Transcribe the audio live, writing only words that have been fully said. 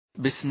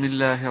بسم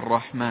الله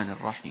الرحمن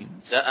الرحيم.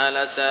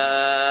 سأل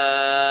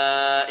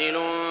سائل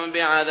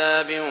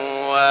بعذاب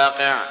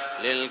واقع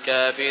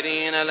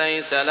للكافرين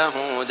ليس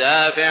له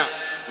دافع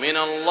من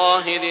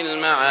الله ذي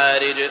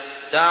المعارج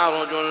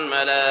تعرج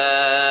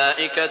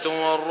الملائكة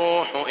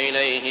والروح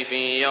إليه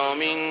في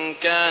يوم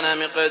كان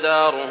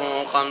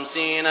مقداره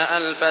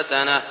 50,000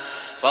 سنة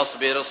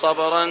فاصبر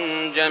صبرا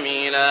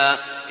جميلا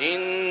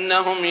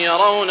إنهم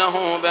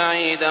يرونه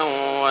بعيدا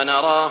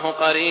ونراه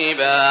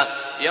قريبا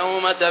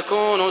يوم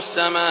تكون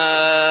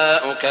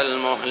السماء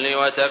كالمهل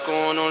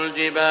وتكون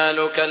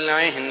الجبال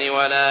كالعهن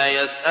ولا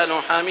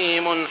يسأل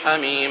حميم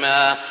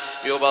حميما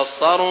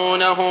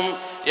يبصرونهم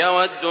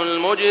يود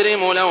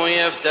المجرم لو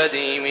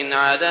يفتدي من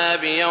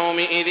عذاب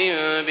يومئذ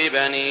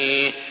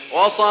ببنيه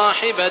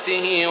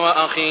وصاحبته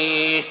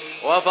وأخيه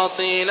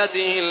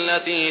وفصيلته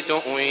التي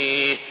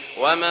تؤويه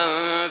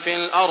ومن في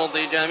الأرض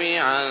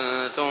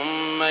جميعا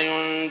ثم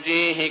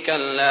ينجيه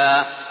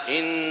كلا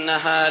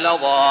إنها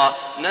لظى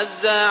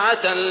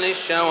نزاعة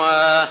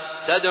للشوى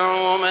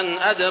تدعو من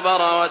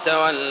أدبر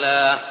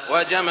وتولى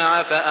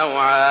وجمع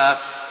فأوعى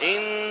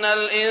إن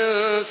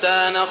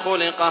الإنسان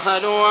خلق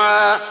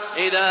هلوعا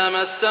إذا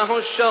مسه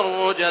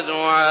الشر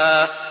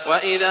جزوعا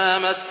وإذا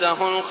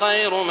مسه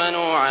الخير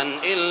منوعا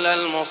إلا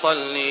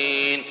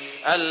المصلين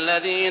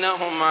الذين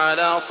هم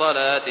على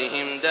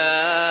صلاتهم دائمون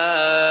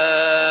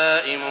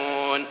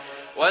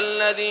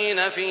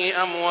والذين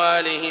في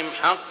أموالهم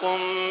حق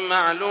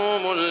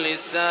معلوم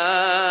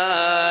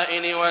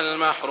للسائل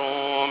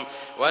والمحروم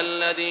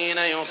والذين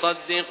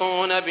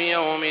يصدقون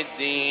بيوم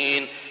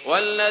الدين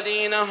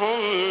والذين هم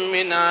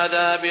من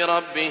عذاب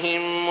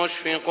ربهم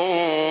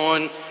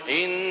مشفقون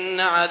إن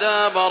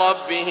عذاب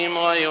ربهم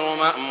غير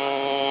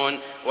مأمون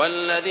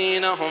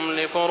والذين هم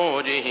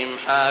لفروجهم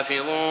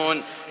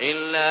حافظون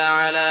إلا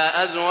على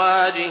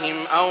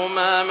أزواجهم أو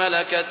ما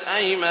ملكت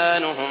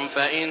أيمانهم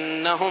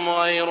فإنهم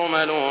غير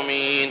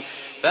ملومين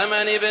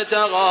فمن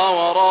ابتغى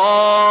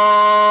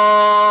وراء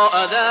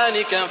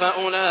ذلك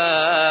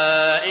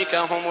فأولئك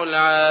هم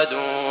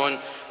العادون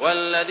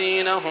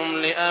والذين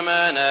هم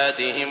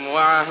لأماناتهم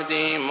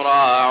وعهدهم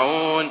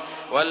راعون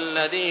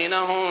والذين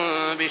هم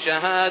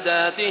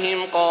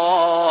بشهاداتهم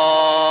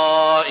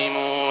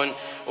قائمون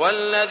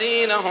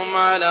والذين هم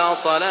على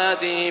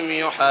صلاتهم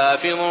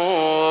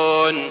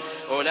يحافظون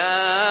أولئك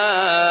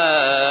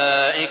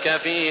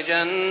في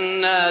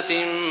جنات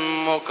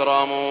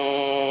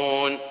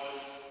مكرمون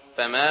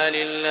فما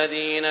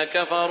للذين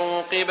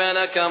كفروا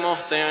قبلك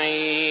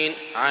مهطعين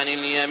عن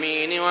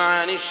اليمين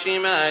وعن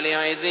الشمال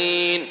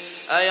عزين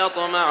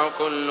أيطمع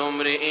كل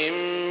امرئ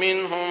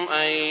منهم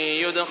أن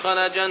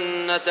يدخل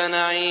جنة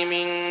نعيم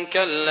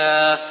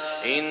كلا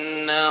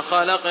إنا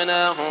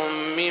خلقناهم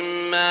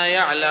مما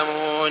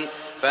يعلمون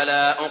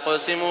فلا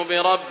أقسم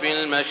برب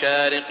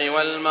المشارق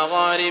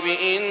والمغارب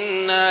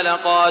إنا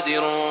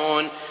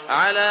لقادرون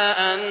على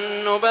أن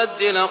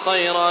نبدل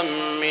خيرا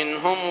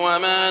منهم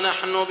وما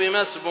نحن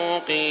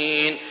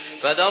بمسبوقين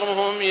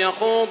فذرهم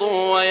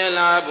يخوضوا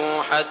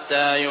ويلعبوا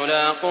حتى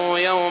يلاقوا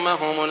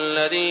يومهم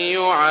الذي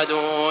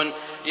يوعدون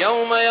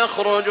يوم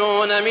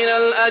يخرجون من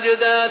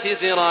الأجداث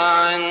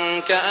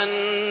سراعا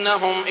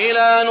كأنهم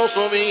إلى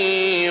نصب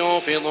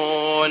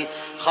يوفضون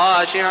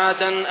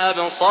خاشعة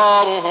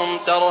أبصارهم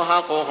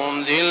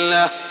ترهقهم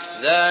ذلة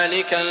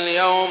ذلك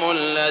اليوم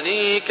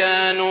الذي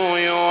كانوا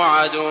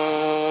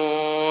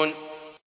يوعدون.